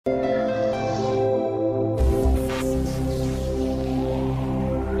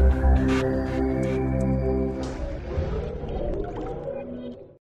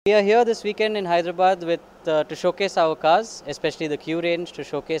We are here this weekend in Hyderabad with to showcase our cars, especially the Q range, to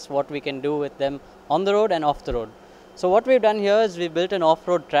showcase what we can do with them on the road and off the road. So what we've done here is we built an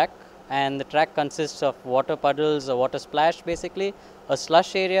off-road track, and the track consists of water puddles or water splash basically, a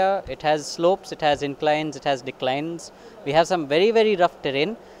slush area, it has slopes, it has inclines, it has declines. We have some very rough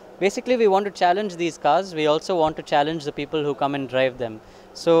terrain. Basically we want to challenge these cars, we also want to challenge the people who come and drive them.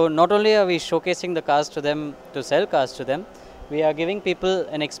 So not only are we showcasing the cars to them to sell cars to them, we are giving people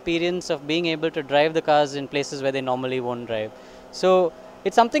an experience of being able to drive the cars in places where they normally won't drive. So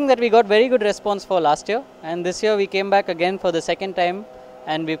it's something that we got very good response for last year, and this year we came back again for the second time,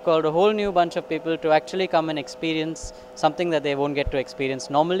 and we've called a whole new bunch of people to actually come and experience something that they won't get to experience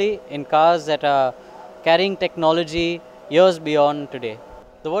normally in cars that are carrying technology years beyond today.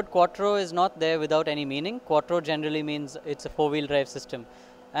 The word quattro is not there without any meaning. Quattro generally means it's a four-wheel drive system,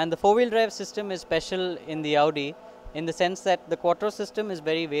 and the four-wheel drive system is special in the Audi in the sense that the quattro system is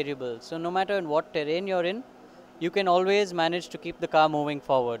very variable. So no matter in what terrain you're in, you can always manage to keep the car moving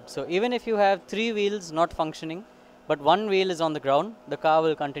forward. So even if you have three wheels not functioning, but one wheel is on the ground, the car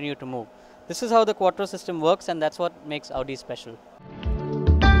will continue to move. This is how the quattro system works, and that's what makes Audi special.